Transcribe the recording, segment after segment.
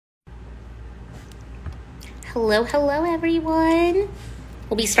Hello, hello, everyone.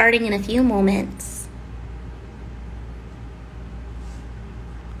 We'll be starting in a few moments.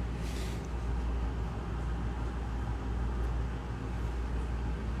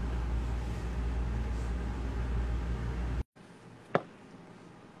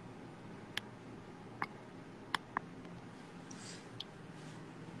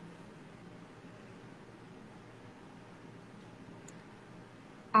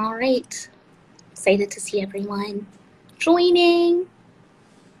 All right. Excited to see everyone joining.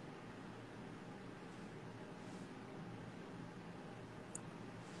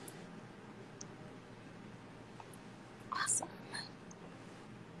 Awesome.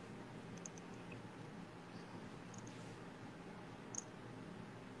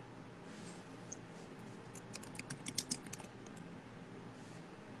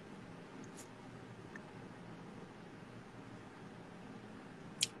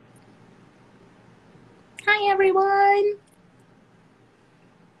 Hi, everyone.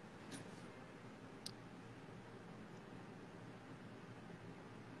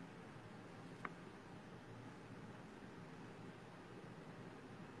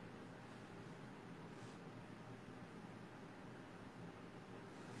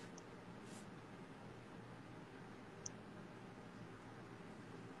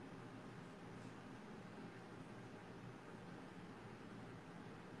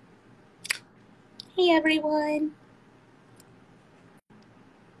 Hey, everyone.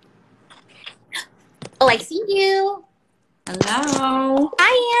 Oh, I see you. Hello.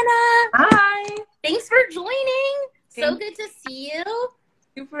 Hi, Anna. Hi. Thanks for joining. So good to see you.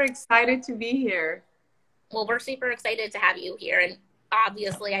 Super excited to be here. Well, we're super excited to have you here. And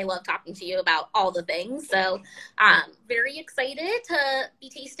obviously, I love talking to you about all the things. So very excited to be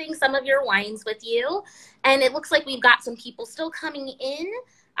tasting some of your wines with you. And it looks like we've got some people still coming in.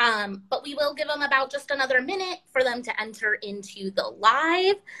 But we will give them about just another minute for them to enter into the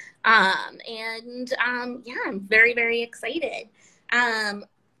live. Yeah, I'm very, very excited.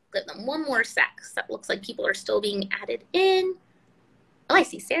 Give them one more sec. So it looks like people are still being added in. Oh, I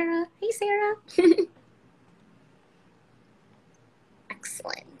see Sarah. Hey, Sarah.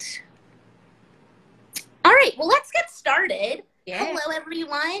 Excellent. All right, well, let's get started. Yeah. Hello,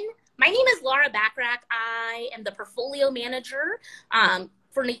 everyone. My name is Laura Backrack. I am the portfolio manager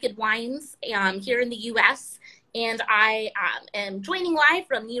for Naked Wines here in the U.S., and I am joining live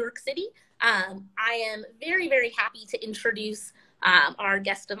from New York City. I am very, very happy to introduce our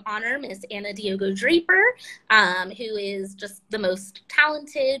guest of honor, Miss Ana Diogo-Draper, who is just the most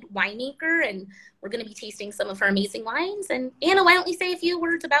talented winemaker, and we're going to be tasting some of her amazing wines. And Ana, why don't you say a few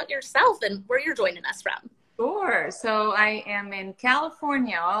words about yourself and where you're joining us from? Sure. So I am in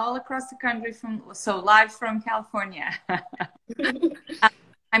California, all across the country, live from California.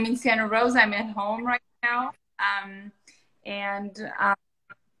 I'm in Santa Rosa. I'm at home right now.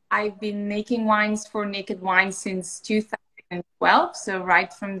 I've been making wines for Naked Wines since 2012. So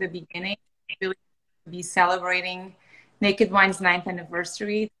right from the beginning, really be celebrating Naked Wine's 9th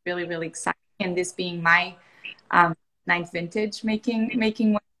anniversary. It's really, really exciting. And this being my 9th vintage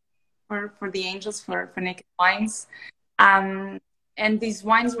making wine for the Angels for Naked Wines. And these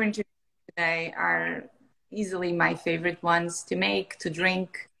wines we're introducing today are easily my favorite ones to make, to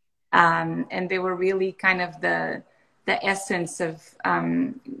drink. And they were really kind of the essence of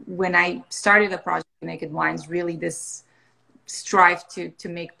when I started the project Naked Wines, really this strive to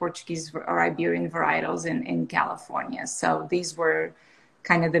make Portuguese or Iberian varietals in California. So these were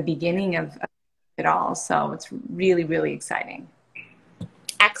kind of the beginning of it all. So it's really, really exciting.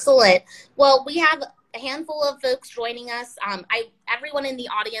 Excellent. Well, we have a handful of folks joining us. Everyone in the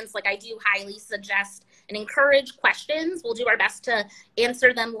audience, I do highly suggest and encourage questions. We'll do our best to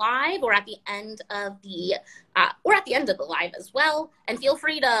answer them live or at the end of the live as well. And feel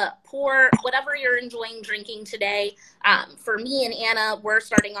free to pour whatever you're enjoying drinking today. For me and Ana, we're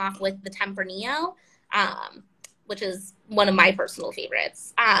starting off with the Tempranillo, which is one of my personal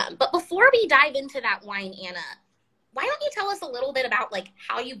favorites. But before we dive into that wine, Ana, why don't you tell us a little bit about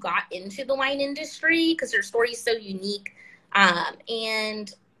how you got into the wine industry, because your story is so unique,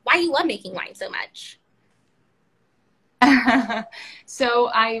 and why you love making wine so much? So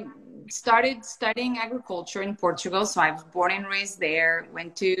I started studying agriculture in Portugal. So I was born and raised there,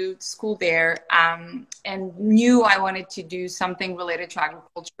 went to school there, and knew I wanted to do something related to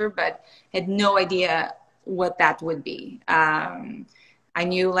agriculture, but had no idea what that would be. I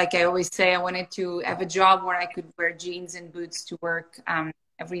knew, like I always say, I wanted to have a job where I could wear jeans and boots to work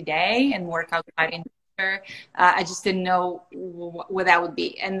every day and work outside in I just didn't know what that would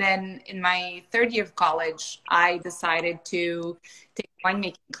be. And then in my third year of college, I decided to take a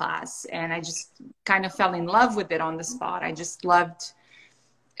winemaking class, and I just kind of fell in love with it on the spot. I just loved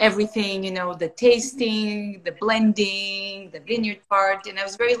everything, you know, the tasting, the blending, the vineyard part. And I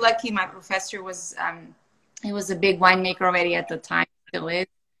was very lucky. My professor was, he was a big winemaker already at the time, still is,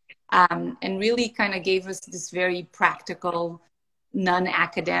 and really kind of gave us this very practical,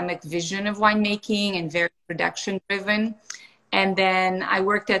 non-academic vision of winemaking and very production driven. And then I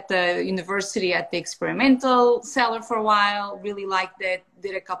worked at the university at the experimental cellar for a while, really liked it,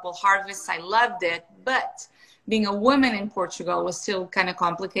 did a couple harvests, I loved it. But being a woman in Portugal was still kind of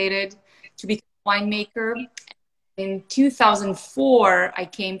complicated to become a winemaker. In 2004, I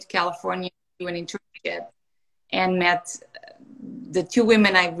came to California to do an internship and met the two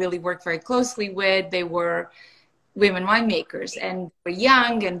women I really worked very closely with. They were women winemakers and were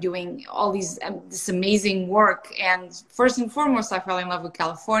young and doing all these this amazing work. And first and foremost, I fell in love with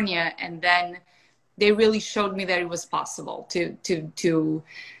California, and then they really showed me that it was possible to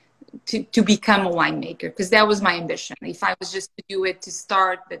become a winemaker, because that was my ambition. If I was just to do it to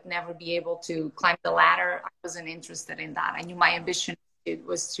start but never be able to climb the ladder, I wasn't interested in that. I knew my ambition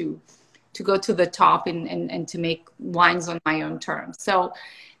was to go to the top and to make wines on my own terms. So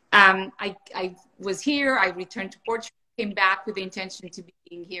I was here, I returned to Portugal, came back with the intention to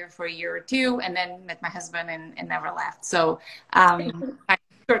being here for a year or two, and then met my husband and never left. So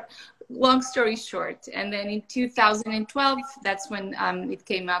long story short. And then in 2012, that's when it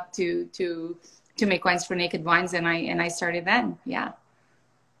came up to make wines for Naked Wines, and I started then. Yeah.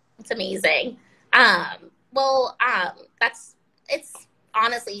 It's amazing. It's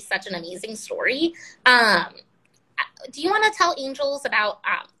honestly such an amazing story. Do you want to tell Angels about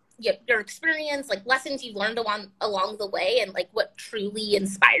your experience, like lessons you've learned along the way, and like what truly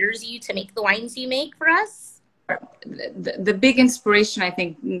inspires you to make the wines you make for us? The big inspiration, I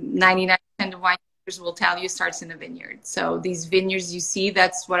think 99% of winemakers will tell you, starts in the vineyard. So these vineyards you see,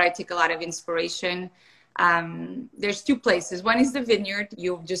 that's what I take a lot of inspiration. There's two places. One is the vineyard.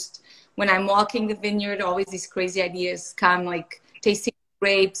 When I'm walking the vineyard, always these crazy ideas come, like tasting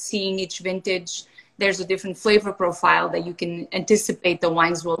grapes, seeing each vintage. There's a different flavor profile that you can anticipate the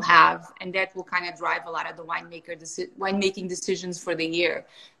wines will have, and that will kind of drive a lot of the winemaking decisions for the year.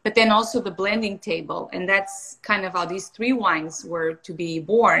 But then also the blending table, and that's kind of how these three wines were to be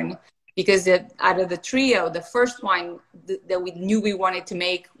born, because out of the trio, the first wine that we knew we wanted to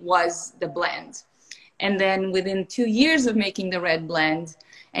make was the blend. And then within 2 years of making the red blend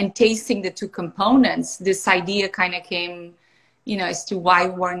and tasting the two components, this idea kind of came, you know, as to why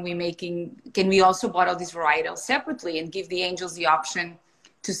weren't we can we also bottle these varietals separately and give the Angels the option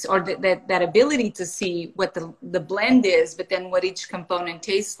to, or that ability to see what the blend is, but then what each component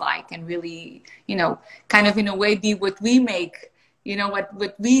tastes like, and really, you know, kind of in a way be what we make, you know, what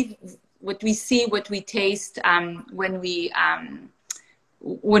we see, what we taste when we're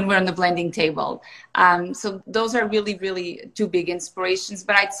on the blending table. So those are really, really two big inspirations.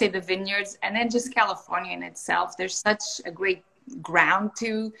 But I'd say the vineyards, and then just California in itself. There's such a great ground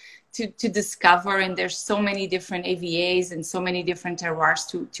to discover, and there's so many different AVAs and so many different terroirs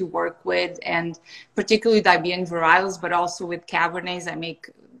to work with, and particularly Iberian varietals, but also with Cabernets. I make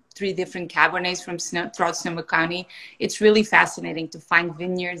 3 different Cabernets throughout Sonoma County. It's really fascinating to find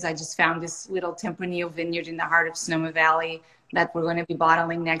vineyards. I just found this little Tempranillo vineyard in the heart of Sonoma Valley that we're going to be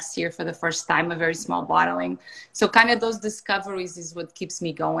bottling next year for the first time, a very small bottling. So kind of those discoveries is what keeps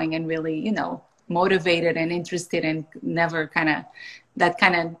me going and really, you know, motivated and interested, and never kind of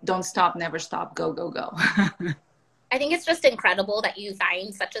don't stop, never stop, go, go, go. I think it's just incredible that you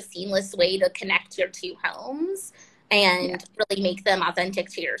find such a seamless way to connect your two homes and really make them authentic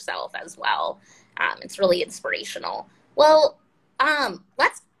to yourself as well. It's really inspirational. Well, I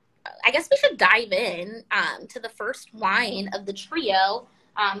guess we should dive in to the first wine of the trio,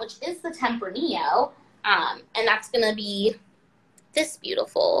 which is the Tempranillo, and that's going to be this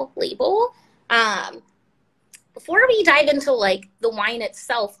beautiful label. Before we dive into like the wine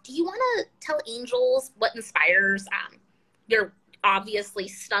itself, do you want to tell Angels what inspires your obviously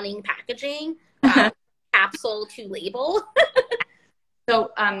stunning packaging, capsule to label?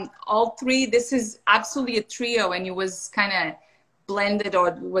 So all 3, this is absolutely a trio, and it was kind of blended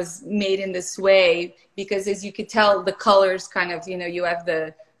or was made in this way because, as you could tell, the colors kind of, you know, you have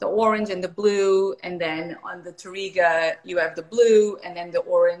the orange and the blue, and then on the Touriga you have the blue and then the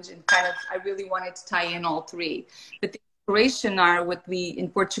orange, and kind of I really wanted to tie in all 3. But the inspiration are what we in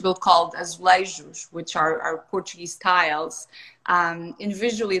Portugal called azulejos, which are our Portuguese tiles. And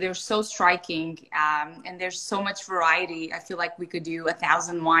visually they're so striking, and there's so much variety. I feel like we could do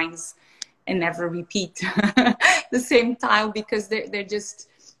 1,000 wines never repeat the same tile, because they're just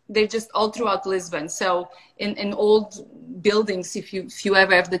all throughout Lisbon. So in old buildings, if you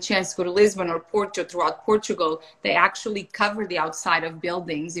ever have the chance to go to Lisbon or Porto, throughout Portugal, they actually cover the outside of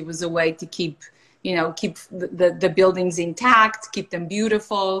buildings. It was a way to keep the buildings intact, keep them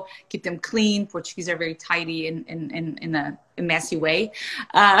beautiful, keep them clean. Portuguese are very tidy in a messy way.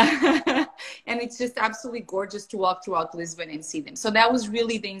 And it's just absolutely gorgeous to walk throughout Lisbon and see them. So that was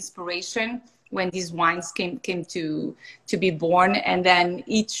really the inspiration when these wines came to be born. And then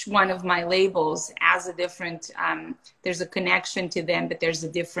each one of my labels has a different, there's a connection to them, but there's a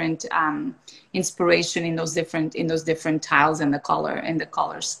different inspiration in those different tiles and the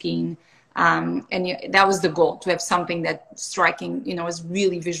color scheme. That was the goal, to have something that striking, was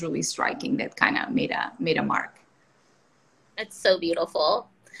really visually striking, that kind of made a mark. It's so beautiful.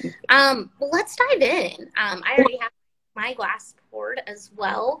 Well, let's dive in. I already have my glass poured as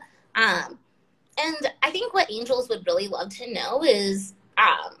well. And I think what Angels would really love to know is,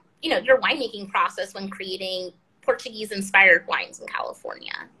 your winemaking process when creating Portuguese-inspired wines in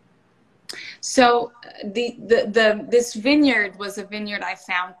California. So this vineyard was a vineyard I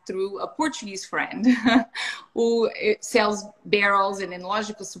found through a Portuguese friend who sells barrels and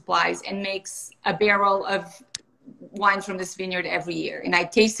enological supplies and makes a barrel of wine from this vineyard every year. And I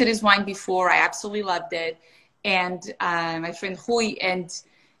tasted his wine before. I absolutely loved it. And my friend Rui, and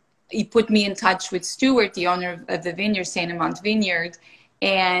he put me in touch with Stuart, the owner of the vineyard, Saint Amant Vineyard.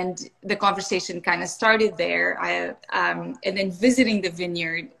 And the conversation kind of started there. And then visiting the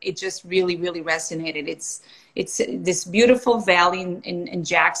vineyard, it just really, really resonated. It's this beautiful valley in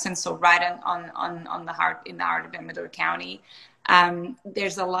Jackson, so right on the heart, in the heart of Amador County.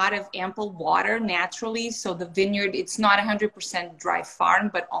 There's a lot of ample water naturally. So the vineyard, it's not 100% dry farm,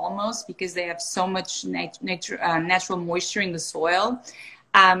 but almost, because they have so much natural moisture in the soil.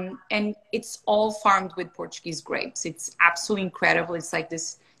 And it's all farmed with Portuguese grapes. It's absolutely incredible. It's like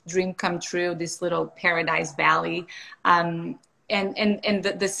this dream come true, this little paradise valley. And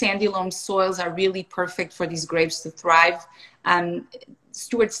the sandy loam soils are really perfect for these grapes to thrive.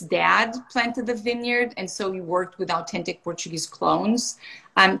 Stuart's dad planted the vineyard, and so he worked with authentic Portuguese clones.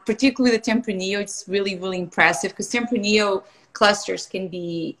 Particularly the Tempranillo, it's really, really impressive, because Tempranillo clusters can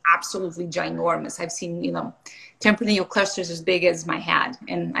be absolutely ginormous. I've seen, Tempranillo clusters as big as my head,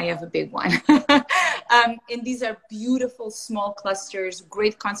 and I have a big one. And these are beautiful small clusters,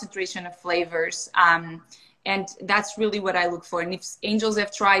 great concentration of flavors. And that's really what I look for. And if Angels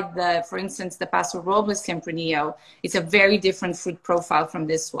have tried for instance, the Paso Robles Tempranillo, it's a very different fruit profile from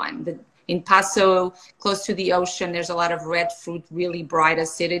this one. In Paso, close to the ocean, there's a lot of red fruit, really bright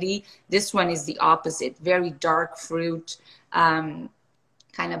acidity. This one is the opposite, very dark fruit, kind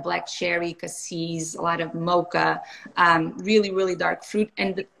of black cherry, cassis, a lot of mocha, really, really dark fruit.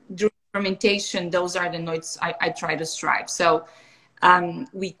 And during fermentation, those are the notes I try to strive. So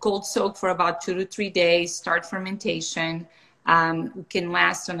we cold soak for about 2 to 3 days, start fermentation. It can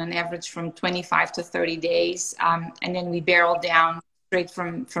last on an average from 25 to 30 days. And then we barrel down straight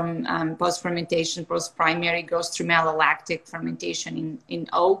from post-fermentation, post-primary, goes through malolactic fermentation in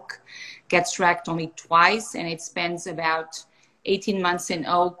oak, gets racked only twice, and it spends about 18 months in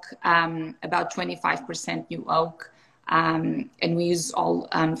oak, about 25% new oak. And we use all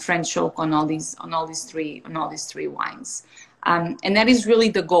French oak on all these three wines. And that is really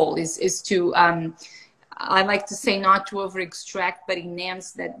the goal, is to, I like to say, not to over extract, but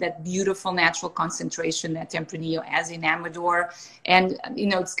enhance that beautiful natural concentration that Tempranillo has in Amador. And,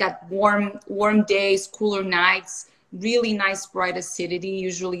 it's got warm days, cooler nights, really nice bright acidity.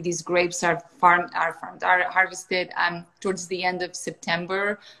 Usually these grapes are harvested towards the end of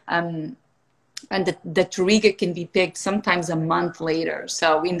September. And the Touriga can be picked sometimes a month later.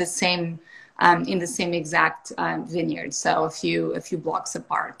 So in the same exact vineyard, so a few blocks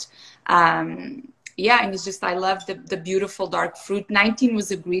apart. Yeah, and it's just, I love the beautiful dark fruit. 19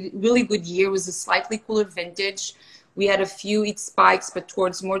 was a really good year. It was a slightly cooler vintage. We had a few heat spikes, but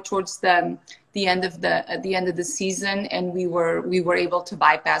towards the end of the season, and we were able to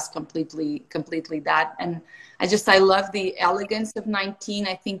bypass completely that. And I love the elegance of 19.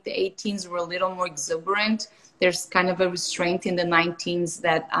 I think the 18s were a little more exuberant. There's kind of a restraint in the 19s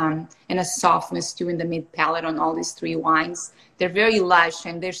that and a softness too in the mid palate on all these three wines. They're very lush,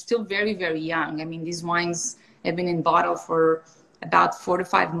 and they're still very, very young. I mean, these wines have been in bottle for about 4 to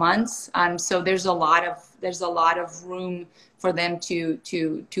 5 months. So there's a lot of room for them to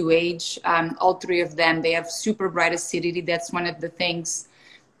age. All three of them, they have super bright acidity. That's one of the things.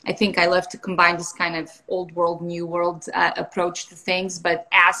 I think I love to combine this kind of old world, new world approach to things, but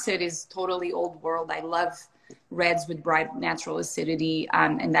acid is totally old world. I love reds with bright natural acidity.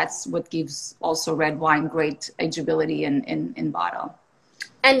 And that's what gives also red wine great ageability in bottle.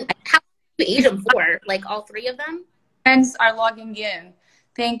 And how do you age them for? Like all three of them? Friends are logging in.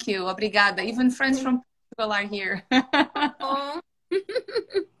 Thank you. Obrigada. Even friends from Portugal are here.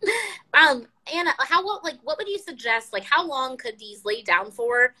 Anna, what would you suggest? Like, how long could these lay down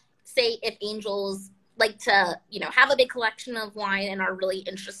for? Say, if angels like to, have a big collection of wine and are really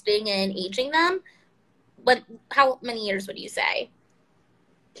interested in aging them, but how many years would you say?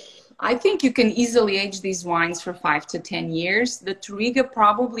 I think you can easily age these wines for 5 to 10 years. The Touriga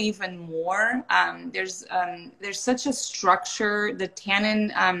probably even more. There's such a structure. The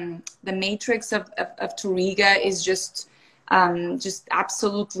tannin, the matrix of Touriga is just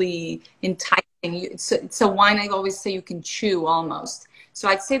absolutely enticing. It's a wine I always say you can chew almost. So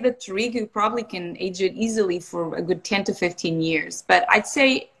I'd say that Touriga probably can age it easily for a good 10 to 15 years. But I'd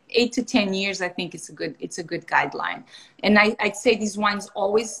say 8 to 10 years, I think it's a good guideline. And I'd say these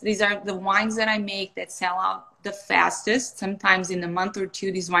are the wines that I make that sell out the fastest. Sometimes in a month or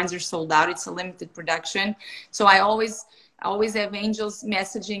two, these wines are sold out. It's a limited production. So I always have angels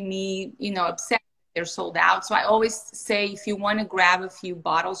messaging me, upset they're sold out. So I always say, if you want to grab a few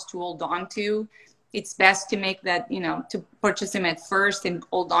bottles to hold on to, it's best to make that, to purchase them at first and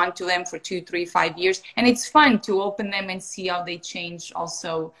hold on to them for 2, 3, 5 years. And it's fun to open them and see how they change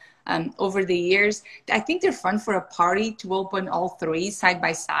also over the years. I think they're fun for a party to open all three side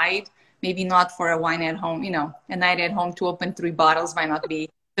by side. Maybe not for a wine at home, a night at home to open 3 bottles might not be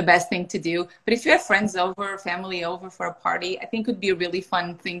the best thing to do. But if you have friends over, family over for a party, I think it would be a really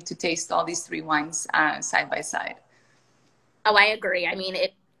fun thing to taste all these 3 wines side by side. Oh, I agree. I mean,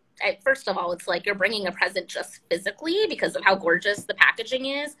 first of all, it's like you're bringing a present just physically because of how gorgeous the packaging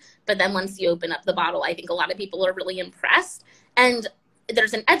is. But then once you open up the bottle, I think a lot of people are really impressed. And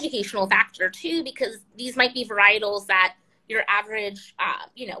there's an educational factor too, because these might be varietals that your average,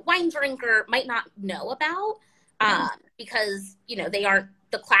 wine drinker might not know about because, they aren't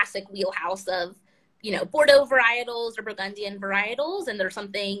the classic wheelhouse of, Bordeaux varietals or Burgundian varietals, and there's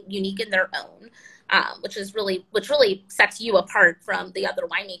something unique in their own, which really sets you apart from the other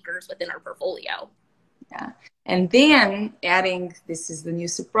winemakers within our portfolio. Yeah. And then this is the new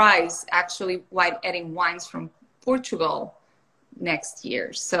surprise, actually adding wines from Portugal next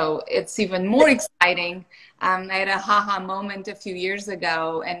year. So it's even more exciting. I had a haha moment a few years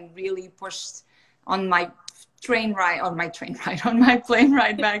ago and really pushed on my plane ride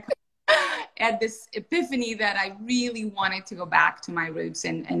back at this epiphany that I really wanted to go back to my roots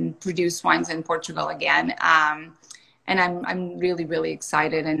and produce wines in Portugal again. And I'm really, really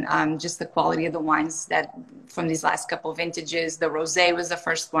excited. And just the quality of the wines that from these last couple of vintages, the rosé was the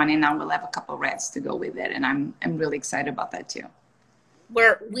first one, and now we'll have a couple of reds to go with it. And I'm really excited about that too.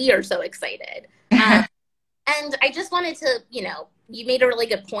 We are so excited. And I just wanted to, you made a really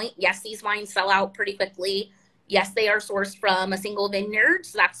good point. Yes, these wines sell out pretty quickly. Yes, they are sourced from a single vineyard,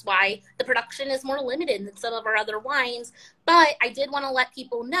 so that's why the production is more limited than some of our other wines. But I did want to let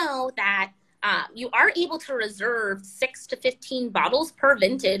people know that you are able to reserve 6 to 15 bottles per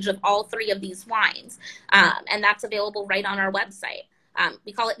vintage of all 3 of these wines, and that's available right on our website.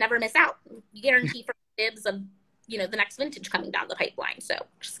 We call it Never Miss Out. You guarantee for dibs of the next vintage coming down the pipeline. So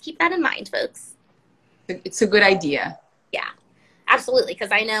just keep that in mind, folks. It's a good idea. Yeah, absolutely.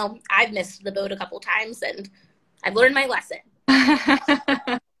 Because I know I've missed the boat a couple times, and I've learned my lesson.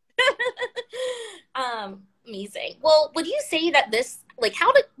 Amazing. Well, would you say that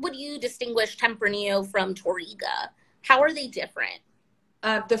would you distinguish Tempranillo from Touriga? How are they different?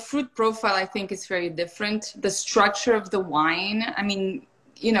 The fruit profile, I think, is very different. The structure of the wine, I mean,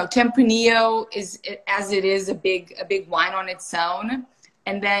 Tempranillo is, as it is, a big wine on its own.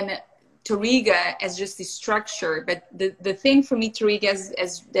 And then Touriga as just the structure. But the thing for me, Touriga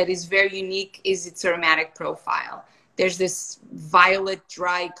as that is very unique is its aromatic profile. There's this violet,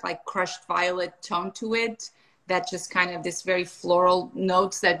 dry, like crushed violet tone to it that just kind of this very floral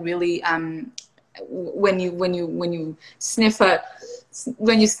notes that really, when you sniff it,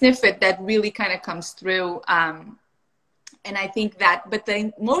 that really kind of comes through. And I think that, but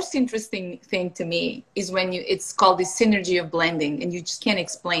the most interesting thing to me is when it's called the synergy of blending, and you just can't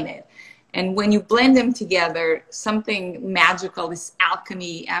explain it. And when you blend them together, something magical, this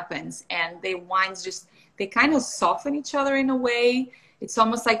alchemy happens, and they kind of soften each other in a way. It's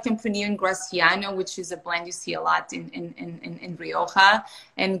almost like Tempranillo and Graciano, which is a blend you see a lot in Rioja.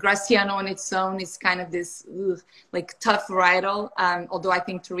 And Graciano on its own is kind of this like tough varietal, although I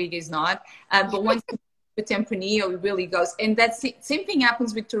think Touriga is not. But once with Tempranillo, it really goes. And that same thing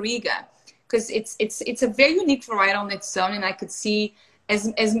happens with Touriga, because it's a very unique varietal on its own, and I could see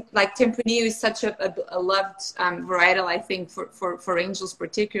as like Tempranillo is such a loved varietal, I think, for angels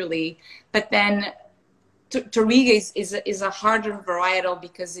particularly. But then Touriga is a harder varietal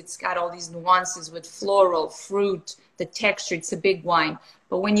because it's got all these nuances with floral, fruit, the texture. It's a big wine.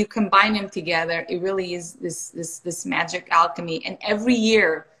 But when you combine them together, it really is this magic alchemy. And every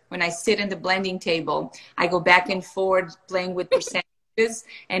year when I sit in the blending table, I go back and forth playing with percentages.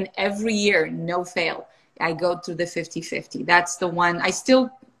 And every year, no fail, I go to the 50-50. That's the one. I still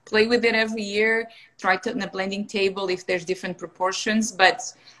play with it every year, try to in the blending table if there's different proportions.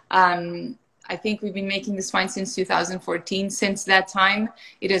 But I think we've been making this wine since 2014. Since that time,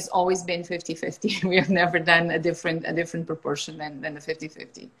 it has always been 50-50. We have never done a different proportion than the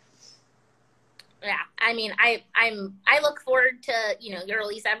 50-50. Yeah, I mean, I look forward to, you know, your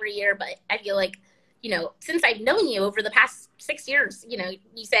release every year, but I feel like, you know, since I've known you over the past 6 years, you know,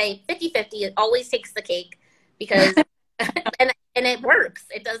 you say 50-50, it always takes the cake because, and it works.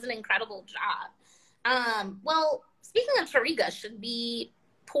 It does an incredible job. Well, speaking of Touriga, should we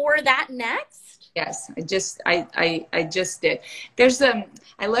pour that next? Yes, I just did. There's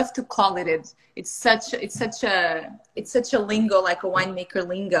I love to call it. It's such a lingo, like a winemaker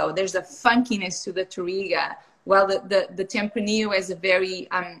lingo. There's a funkiness to the Touriga. Well, the Tempranillo has a very,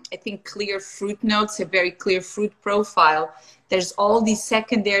 I think, clear fruit notes, a very clear fruit profile. There's all these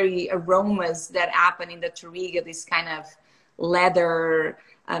secondary aromas that happen in the Touriga, this kind of leather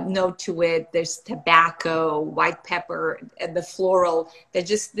note to it. There's tobacco, white pepper, and the floral. There's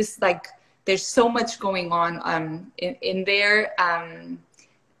just this, like, there's so much going on in there.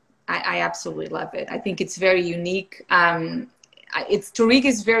 I absolutely love it. I think it's very unique. Touriga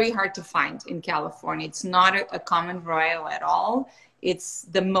is very hard to find in California. It's not a common varietal at all. It's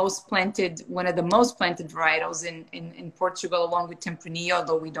the most planted, one of the most planted varietals in Portugal, along with Tempranillo,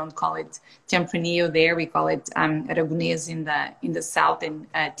 although we don't call it Tempranillo there. We call it Aragonês in the south, and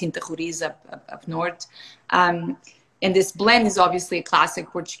Tinta Roriz up north. And this blend is obviously a classic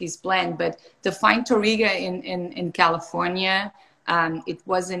Portuguese blend, but to find Touriga in California, it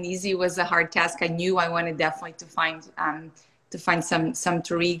wasn't easy. It was a hard task. I knew I wanted definitely to find some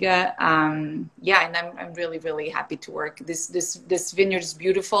Touriga. Yeah, and I'm really, really happy to work. This vineyard is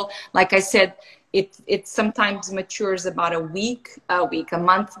beautiful. Like I said, it sometimes matures about a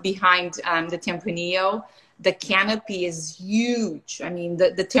month behind the Tempranillo. The canopy is huge. I mean,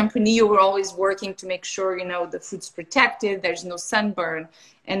 the Tempranillo, we're always working to make sure, you know, the fruit's protected, there's no sunburn.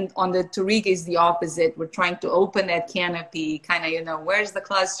 And on the Touriga is the opposite. We're trying to open that canopy, kind of, you know, where's the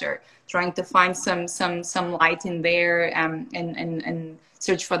cluster? Trying to find some light in there, and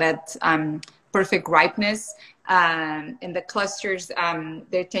search for that perfect ripeness. And the clusters,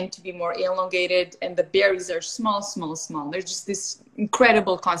 they tend to be more elongated, and the berries are small. There's just this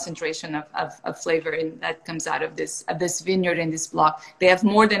incredible concentration of flavor that comes out of this vineyard and this block. They have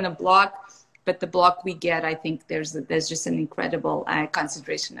more than a block, but the block we get, I think there's just an incredible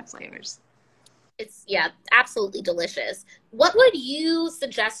concentration of flavors. It's, yeah, absolutely delicious. What would you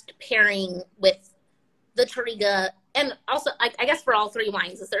suggest pairing with the Touriga? And also, I guess for all three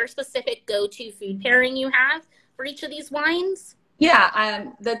wines, is there a specific go-to food pairing you have for each of these wines?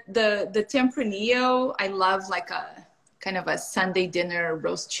 Yeah, the Tempranillo, I love like a kind of a Sunday dinner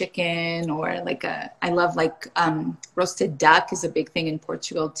roast chicken, or I love roasted duck is a big thing in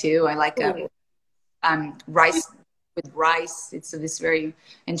Portugal too. I like rice with rice. It's this very,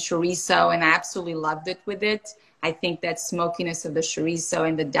 and chorizo, and I absolutely loved it with it. I think that smokiness of the chorizo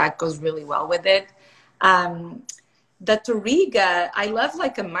and the duck goes really well with it. The Touriga, I love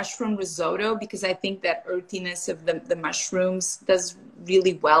like a mushroom risotto, because I think that earthiness of the mushrooms does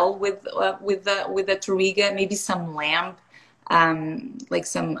really well with the Touriga. Maybe some lamb, like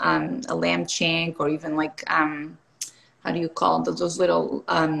some a lamb shank, or even like how do you call those little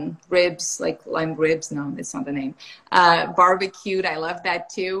ribs, like lime ribs? No, that's not the name. Barbecued, I love that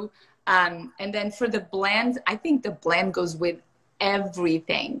too. And then for the blend, I think the blend goes with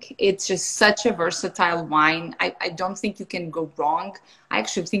everything. It's just such a versatile wine. I don't think you can go wrong. I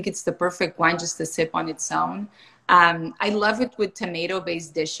actually think it's the perfect wine just to sip on its own. I love it with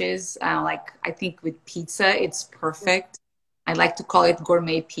tomato-based dishes. Like I think with pizza, it's perfect. I like to call it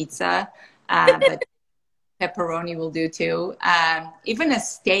gourmet pizza, but pepperoni will do too. Even a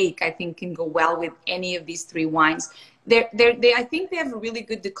steak, I think, can go well with any of these three wines. I think they have a really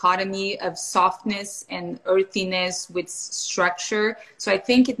good dichotomy of softness and earthiness with structure. So I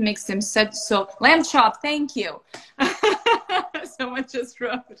think it makes them so lamb chop. Thank you. Someone just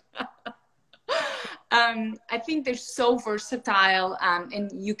wrote. I think they're so versatile,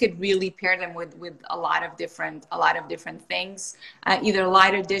 and you could really pair them with a lot of different things, either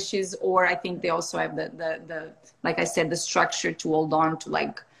lighter dishes, or I think they also have the like I said, the structure to hold on to,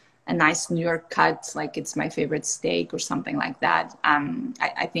 like a nice New York cut, like it's my favorite steak or something like that.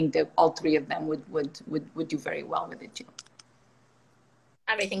 I think that all three of them would do very well with it too.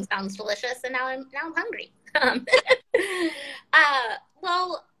 Everything sounds delicious, and now I'm hungry.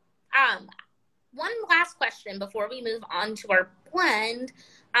 Well, one last question before we move on to our blend.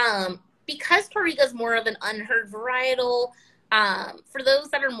 Because Touriga is more of an unheard varietal, for those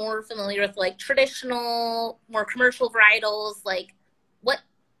that are more familiar with like traditional, more commercial varietals, like what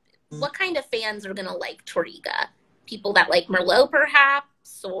kind of fans are gonna like Touriga? People that like Merlot,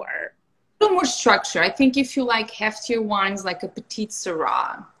 perhaps, or a little more structure. I think if you like heftier wines, like a Petit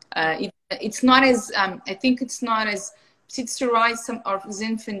Syrah, it's not as I think it's not as Petit Syrah or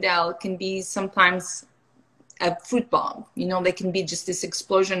Zinfandel can be sometimes a fruit bomb. You know, they can be just this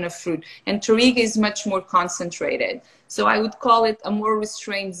explosion of fruit. And Touriga is much more concentrated. So I would call it a more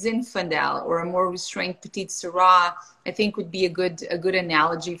restrained Zinfandel or a more restrained Petit Syrah, I think would be a good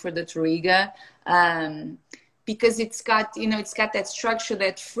analogy for the Touriga. Because it's got, you know, it's got that structure,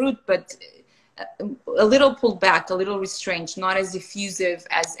 that fruit, but a little pulled back, a little restrained, not as effusive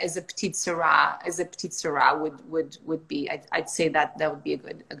as a Petit Syrah, would be. I'd say that would be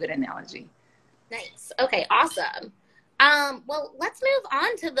a good analogy. Nice. Okay, awesome. Well, let's move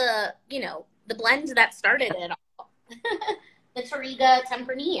on to the blend that started it all. The Touriga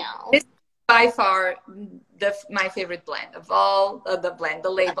Tempranillo. This is by far my favorite blend of all of the blend, the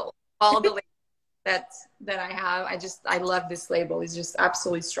label. All the labels that I have. I love this label. It's just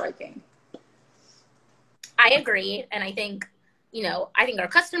absolutely striking. I agree, and I think our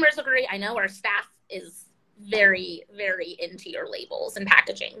customers agree. I know our staff is very, very into your labels and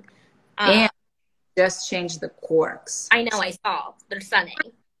packaging. And just changed the corks. I know, I saw. They're stunning.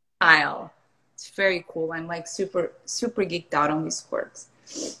 Style. It's very cool. I'm like super, super geeked out on these corks.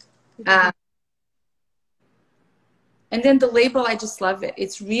 And then the label, I just love it.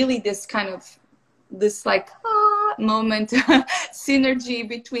 It's really this kind of, this like moment, synergy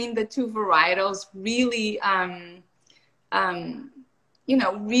between the two varietals, really,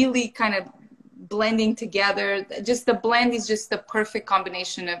 really kind of blending together. Just the blend is just the perfect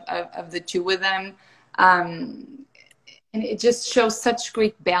combination of the two of them. And it just shows such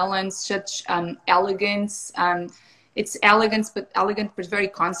great balance, such elegance. It's elegant, but very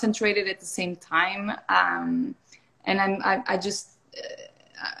concentrated at the same time. And I just,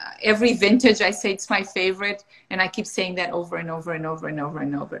 every vintage I say it's my favorite, and I keep saying that over and over and over and over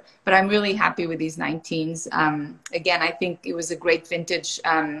and over. But I'm really happy with these 19s. Again, I think it was a great vintage.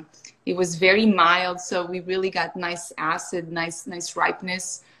 It was very mild, so we really got nice acid, nice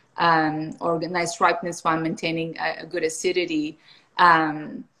ripeness, or nice ripeness while maintaining a good acidity.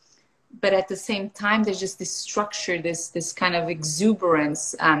 But at the same time, there's just this structure, this kind of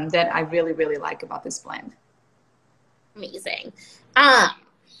exuberance that I really, really like about this blend. Amazing.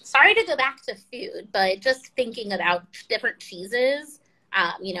 Sorry to go back to food, but just thinking about different cheeses,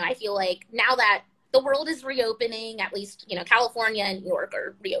 I feel like now that the world is reopening, at least, California and New York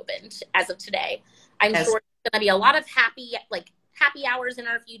are reopened as of today. I'm sure there's going to be a lot of happy hours in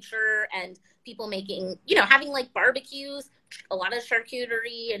our future, and people making, having like barbecues, a lot of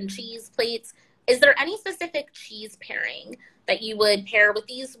charcuterie and cheese plates. Is there any specific cheese pairing that you would pair with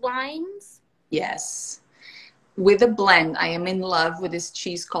these wines? Yes. With a blend, I am in love with this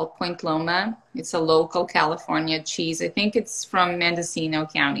cheese called Point Loma. It's a local California cheese. I think it's from Mendocino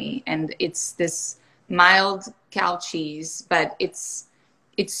County, and it's this mild cow cheese, but it's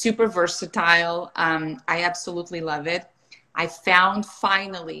super versatile. I absolutely love it. I found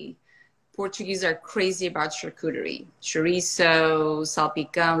finally, Portuguese are crazy about charcuterie, chorizo,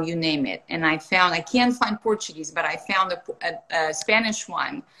 salpicão, you name it. And I can't find Portuguese, but I found a Spanish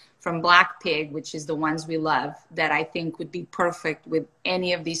one from Black Pig, which is the ones we love, that I think would be perfect with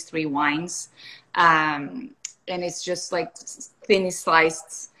any of these three wines. And it's just like thinly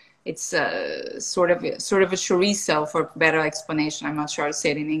sliced. It's sort of a chorizo, for better explanation. I'm not sure how to say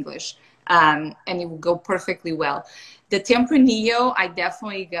it in English. And it will go perfectly well. The Tempranillo, I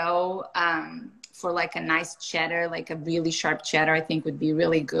definitely go for like a nice cheddar, like a really sharp cheddar, I think would be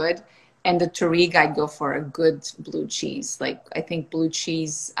really good. And the Touriga, I'd go for a good blue cheese. Like, I think blue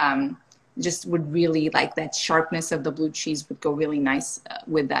cheese just would really, like that sharpness of the blue cheese would go really nice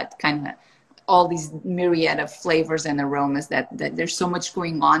with that kind of, all these myriad of flavors and aromas that there's so much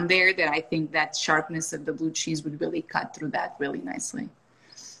going on there that I think that sharpness of the blue cheese would really cut through that really nicely.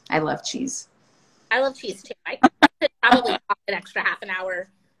 I love cheese. I love cheese too. I could probably talk an extra half an hour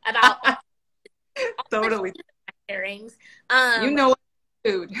about all Totally. Pairings. You know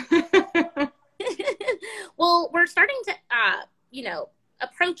food. Well, we're starting to,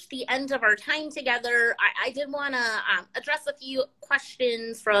 approach the end of our time together. I did want to address a few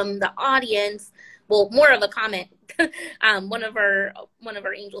questions from the audience. Well, more of a comment. One of our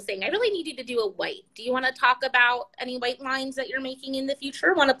angels saying, "I really need you to do a white. Do you want to talk about any white wines that you're making in the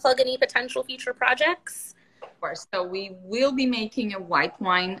future? Want to plug any potential future projects?" Of course. So we will be making a white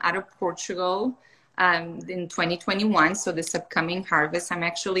wine out of Portugal in 2021. So this upcoming harvest, I'm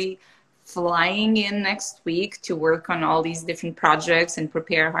actually flying in next week to work on all these different projects and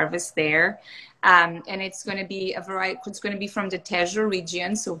prepare harvest there. And it's going to be a variety. It's going to be from the Tejo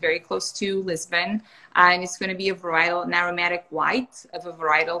region, so very close to Lisbon. And it's going to be a varietal, an aromatic white of a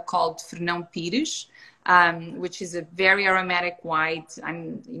varietal called Fernão Pires, which is a very aromatic white. I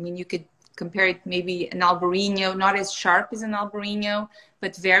mean, you could compare it maybe an Albarino, not as sharp as an Albarino,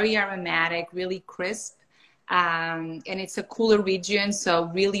 but very aromatic, really crisp. And it's a cooler region, so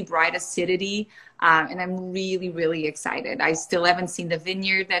really bright acidity. And I'm really, really excited. I still haven't seen the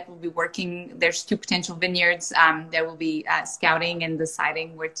vineyard that will be working. There's 2 potential vineyards that will be scouting and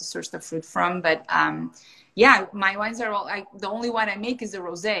deciding where to source the fruit from. But yeah, my wines are all, the only one I make is a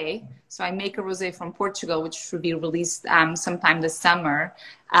rosé. So I make a rosé from Portugal, which should be released sometime this summer.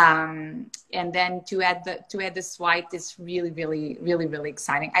 And then to add this white is really, really, really, really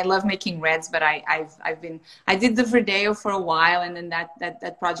exciting. I love making reds, but I did the Verdeo for a while, and then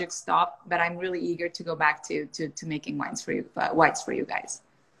that project stopped. But I'm really eager to go back to making whites for you guys.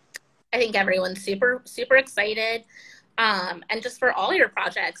 I think everyone's super, super excited. And just for all your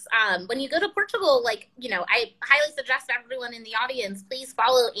projects, when you go to Portugal, I highly suggest everyone in the audience, please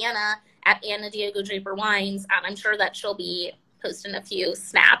follow Ana at Ana Diogo-Draper Wines. I'm sure that she'll be posting a few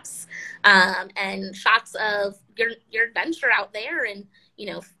snaps and shots of your adventure out there and,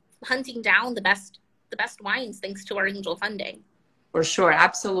 hunting down the best wines thanks to our angel funding. For sure.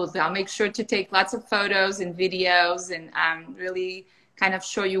 Absolutely. I'll make sure to take lots of photos and videos and really kind of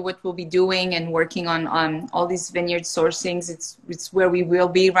show you what we'll be doing and working on all these vineyard sourcings. It's where we will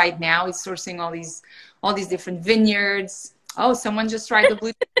be right now. It's sourcing all these different vineyards. Oh, someone just tried the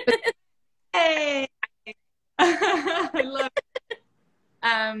blue. Hey, I love it.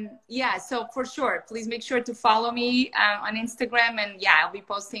 Yeah, so for sure, please make sure to follow me on Instagram, and yeah, I'll be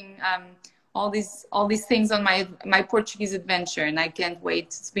posting all these things on my Portuguese adventure, and I can't wait.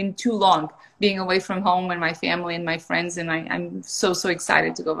 It's been too long being away from home and my family and my friends, and I'm so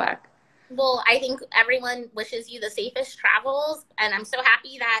excited to go back. Well, I think everyone wishes you the safest travels, and I'm so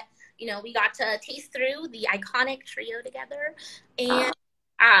happy that we got to taste through the iconic trio together. And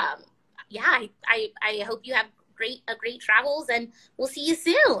yeah, I hope you have great travels, and we'll see you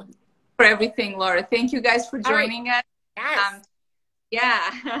soon. For everything, Laura. Thank you guys for joining us. Yes.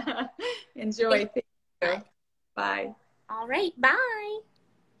 Yeah. Enjoy. Thank you. Bye. All right. Bye.